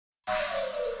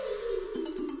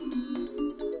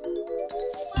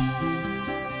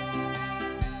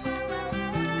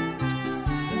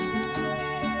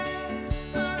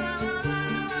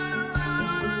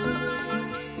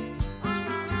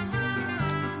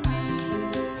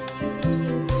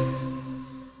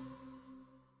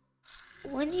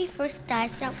When you first die,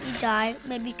 you die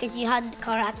maybe because you had a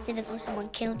car accident or someone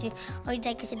killed you, or you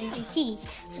died because of a disease.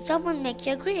 So someone makes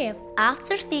you a grave.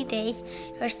 After 3 days,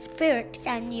 your spirits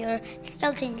and your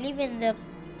skeletons leave in the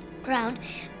ground,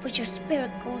 but your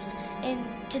spirit goes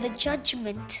into the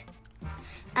judgment.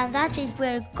 And that is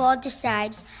where God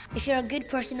decides if you're a good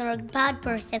person or a bad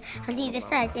person, and He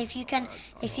decides if you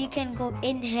can go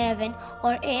in heaven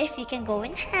or if you can go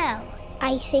in hell.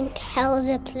 I think hell is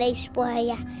a place where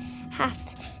you have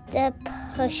to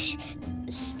push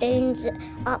stones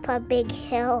up a big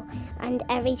hill, and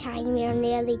every time you're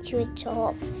nearly to the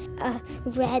top, a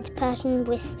red person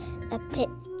with a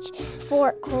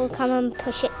pitchfork will come and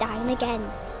push it down again.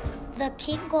 The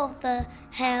king of the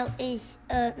hell is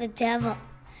the devil.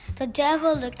 The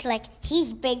devil looks like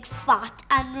he's big, fat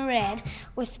and red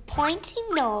with pointy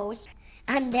nose,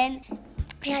 and then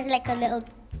he has like a little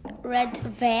red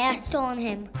vest on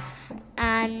him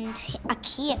and a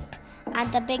cape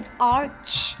and a big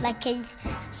arch, like his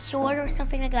sword or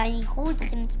something like that. And he holds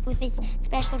them with his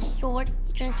special sword.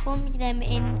 He transforms them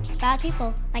into bad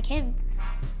people, like him.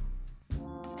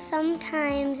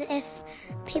 Sometimes if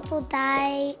people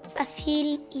die a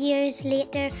few years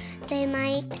later, they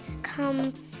might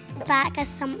come back as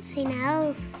something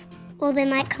else. Or they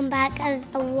might come back as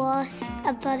a wasp,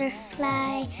 a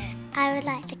butterfly. I would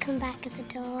like to come back as a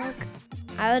dog.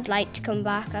 I would like to come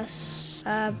back as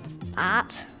a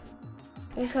bat,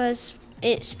 because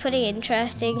it's pretty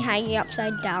interesting hanging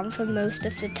upside down for most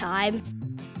of the time.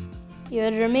 You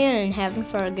would remain in heaven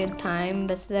for a good time,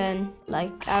 but then,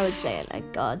 I would say,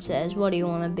 God says, what do you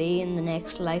want to be in the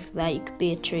next life? That you could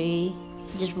be a tree,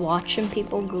 just watching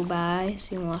people go by,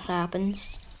 seeing what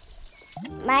happens.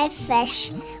 My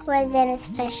fish was in his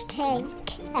fish tank,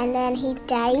 and then he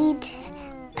died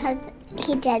because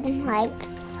he didn't like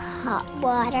hot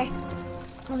water.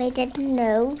 We didn't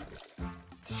know.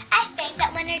 I think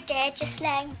that when you're dead, just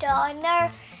laying down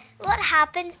there, what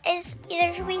happens is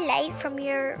there's a wee light from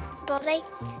your body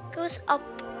goes up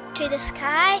to the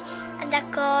sky, and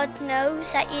that God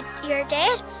knows that you're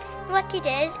dead. What He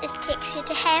does is takes you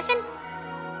to heaven.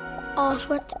 Ask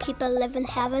what the people live in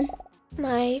heaven.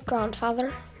 My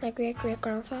grandfather, my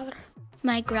great-great-grandfather.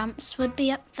 My gramps would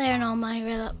be up there and all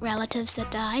my relatives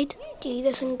that died.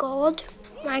 Jesus and God.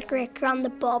 My great-grandpa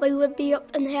Bobby would be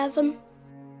up in heaven.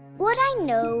 What I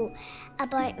know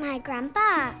about my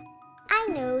grandpa, I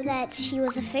know that he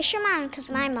was a fisherman because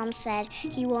my mum said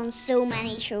he won so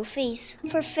many trophies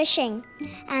for fishing.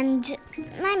 And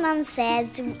my mum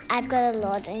says I've got a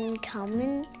lot in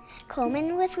common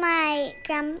with my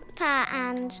grandpa,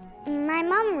 and my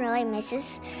mum really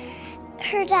misses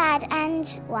her dad.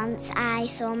 And once I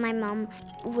saw my mum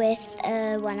with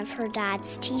one of her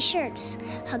dad's t-shirts,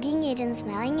 hugging it and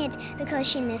smelling it because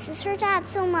she misses her dad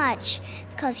so much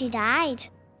because he died.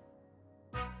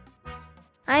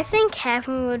 I think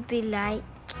heaven would be like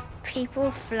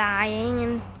people flying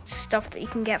and stuff that you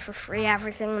can get for free.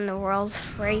 Everything in the world's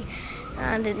free,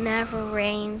 and it never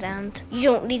rains, and you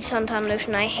don't need suntan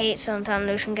lotion. I hate suntan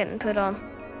lotion getting put on.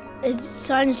 It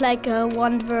sounds like a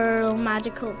wonderful,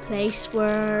 magical place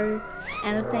where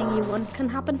anything you want can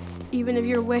happen. Even if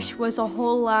your wish was a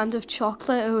whole land of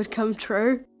chocolate, it would come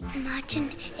true. Imagine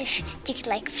if you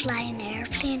could fly an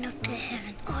airplane up to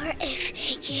heaven, or if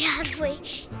you had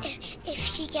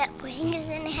if you get wings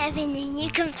in heaven and you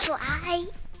can fly.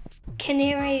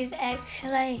 Canaries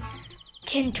actually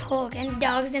can talk, and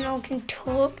dogs and all can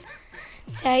talk,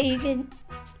 so you can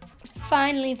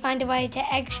finally find a way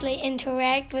to actually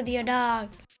interact with your dog.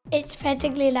 It's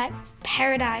practically like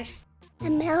paradise. The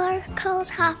miracles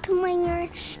happen when you're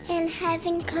in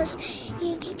heaven because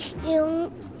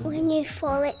when you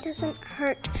fall it doesn't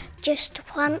hurt, just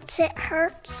once it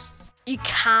hurts. You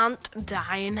can't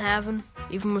die in heaven,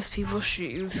 even with people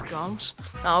shoot you with guns.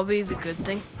 That'll be the good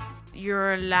thing.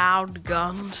 You're allowed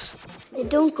guns. They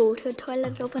don't go to the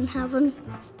toilet up in heaven.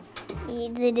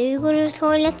 They do go to the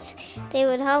toilets. They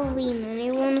would have a wee mini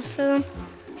one for them.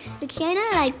 They kind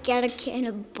of get a kind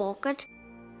of bucket.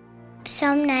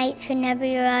 Some nights whenever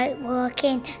you're out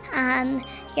walking,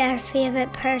 your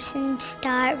favourite person's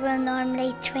star will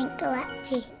normally twinkle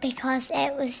at you because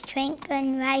it was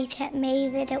twinkling right at me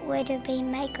that it would have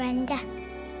been my granddad.